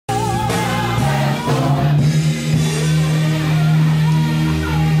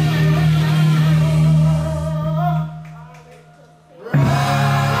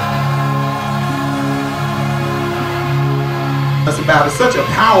out. It's such a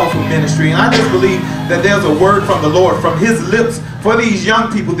powerful ministry, and I just believe that there's a word from the Lord, from his lips, for these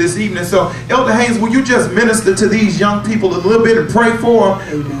young people this evening. So, Elder Haynes, will you just minister to these young people a little bit and pray for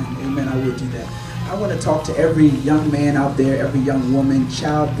them? Amen. Amen. I will do that. I want to talk to every young man out there, every young woman,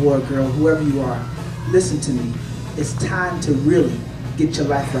 child, boy, girl, whoever you are. Listen to me. It's time to really get your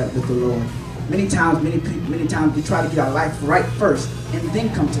life right with the Lord. Many times we try to get our life right first and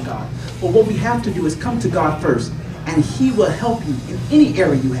then come to God. But what we have to do is come to God first, and he will help you in any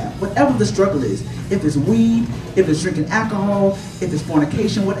area you have, whatever the struggle is. If it's weed, if it's drinking alcohol, if it's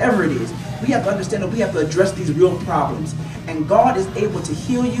fornication, whatever it is, we have to understand that we have to address these real problems. And God is able to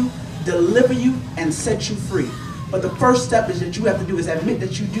heal you, deliver you, and set you free. But the first step is that you have to do is admit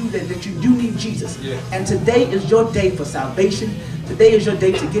that you do need Jesus. Yeah. And today is your day for salvation. Today is your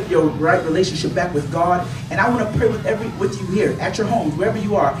day to get your right relationship back with God. And I want to pray with you here at your homes, wherever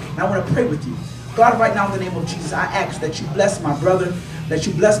you are. And I want to pray with you. God, right now in the name of Jesus, I ask that you bless my brother, that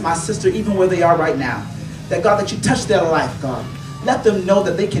you bless my sister, even where they are right now. That God, that you touch their life, God. Let them know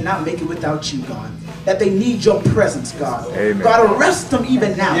that they cannot make it without you, God. That they need your presence, God. Amen. God, arrest them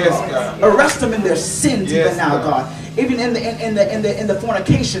even now, yes, God. Arrest them in their sins, yes, even now, God. Even in the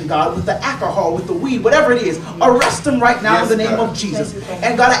fornication, God, with the alcohol, with the weed, whatever it is, arrest them right now, yes, in the name of Jesus.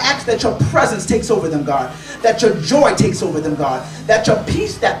 And God, I ask that your presence takes over them, God. That your joy takes over them, God. That your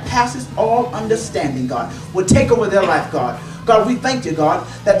peace that passes all understanding, God, will take over their life, God. God, we thank you, God,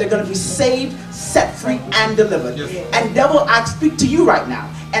 that they're going to be saved, set free, and delivered. Yes. And devil, I speak to you right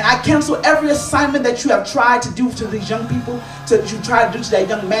now. And I cancel every assignment that you have tried to do to these young people, that you try to do to that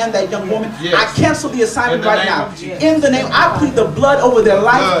young man, that young woman. Yes. I cancel the assignment right now. In the name, I plead the blood over their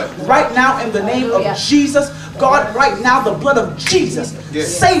life right now in the name of Jesus. God, right now, the blood of Jesus,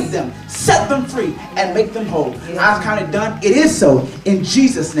 save them, set them free, and make them whole. I've kind of done. It is so. In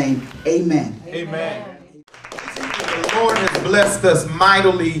Jesus' name, amen. Amen. The Lord has blessed us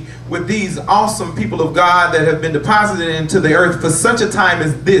mightily with these awesome people of God that have been deposited into the earth for such a time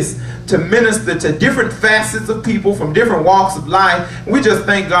as this, to minister to different facets of people from different walks of life. And we just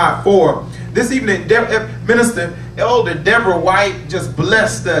thank God for them. This evening, Minister Elder Deborah White just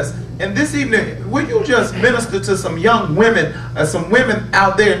blessed us. And this evening, will you just minister to some young women, some women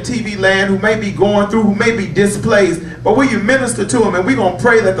out there in TV land who may be going through, who may be displaced, but will you minister to them, and we're going to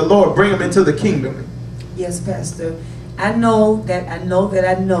pray that the Lord bring them into the kingdom. Yes, Pastor. I know that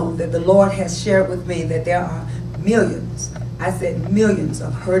the Lord has shared with me that there are millions, I said millions,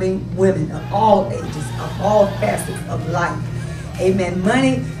 of hurting women of all ages, of all facets of life. Amen.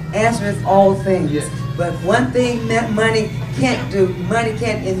 Money answers all things. Yes. But one thing that money can't do, money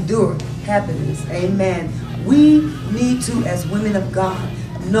can't endure happiness. Amen. We need to, as women of God,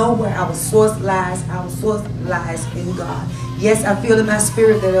 know where our source lies. Our source lies in God. Yes, I feel in my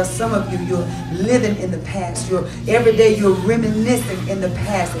spirit that there are some of you, you're living in the past. Every day you're reminiscing in the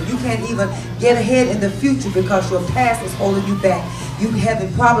past, and you can't even get ahead in the future because your past is holding you back. You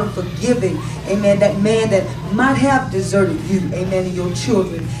having problem forgiving, amen, that man that might have deserted you, amen, and your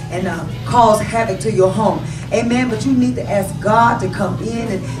children, and cause havoc to your home. Amen, but you need to ask God to come in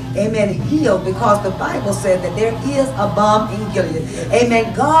and, amen, heal, because the Bible said that there is a balm in Gilead.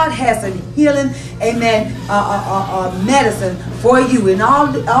 Amen. God has a healing, amen, medicine for you, and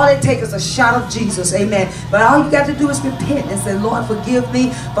all it takes is a shot of Jesus. Amen. But all you got to do is repent and say, Lord, forgive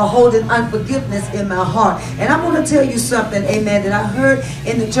me for holding unforgiveness in my heart. And I'm going to tell you something, amen, that I heard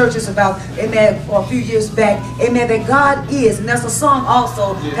in the churches about, amen, for a few years back, amen, that God is, and there's a song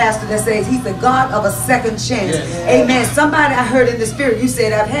also, Pastor, that says he's the God of a second chance. Amen. Somebody I heard in the spirit, you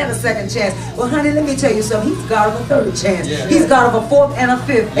said, I've had a second chance. Well, honey, let me tell you something. He's God of a third chance. He's God of a fourth and a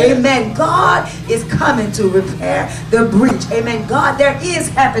fifth. Amen. God is coming to repair the breach. Amen. God, there is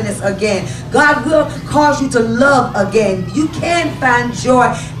happiness again. God will cause you to love again. You can find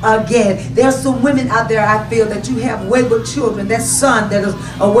joy again. There's some women out there, I feel, that you have wayward children, that son that is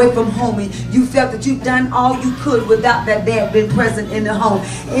away from home, and you felt that you've done all you could without that dad being present in the home.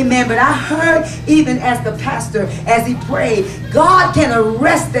 Amen. But I heard, even as the pastor, as he prayed, God can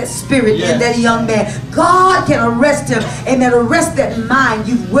arrest that spirit in that young man. God can arrest him. Amen. Arrest that mind.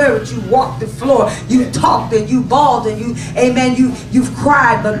 You've worried, you walked the floor, you talked and you bawled and you, amen, you've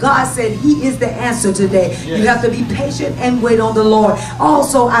cried, but God said he is the answer today. You have to be patient and wait on the Lord.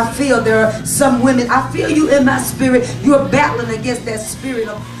 Also, I feel there are some women, I feel you in my spirit, you're battling against that spirit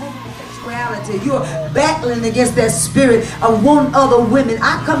of homosexuality. immorality. You're battling against that spirit of wanting other women.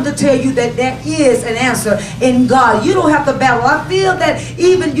 I come to tell you that there is an answer in God. You don't have to battle. I feel that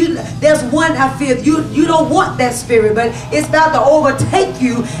even you, there's one I feel you don't want that spirit, but it's about to overtake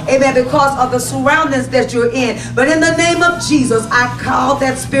you, amen, because of the surroundings that you're in. But in the name of Jesus, I call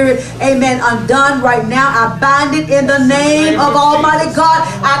that spirit, amen, undone right now. I bind it in the name of Almighty God.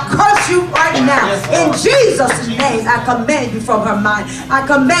 I curse you right now. In Jesus' name, I command you from her mind. I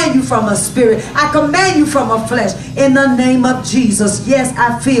command you from her spirit. I command you from her flesh. In the name of Jesus. Yes,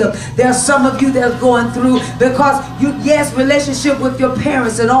 I feel there's some of you that are going through because you, yes, relationship with your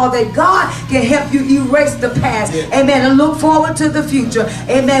parents and all that. God can help you erase the past. Amen. And look forward to the future.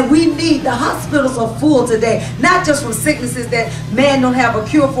 Amen. We need, the hospitals are full today. Not just from sicknesses that man don't have a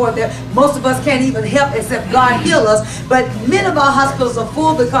cure for, that most of us can't even help except God heal us. But many of our hospitals are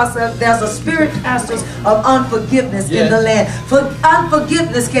full because there's a spirit, pastors, of unforgiveness in the land. For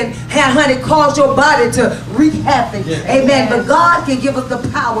unforgiveness can, honey, cause your body to wreak havoc. Amen. But God can give us the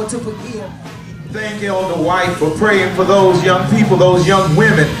power to forgive. Thank you, Elder White, for praying for those young people, those young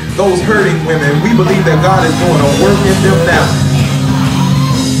women, those hurting women. We believe that God is doing a work in them now.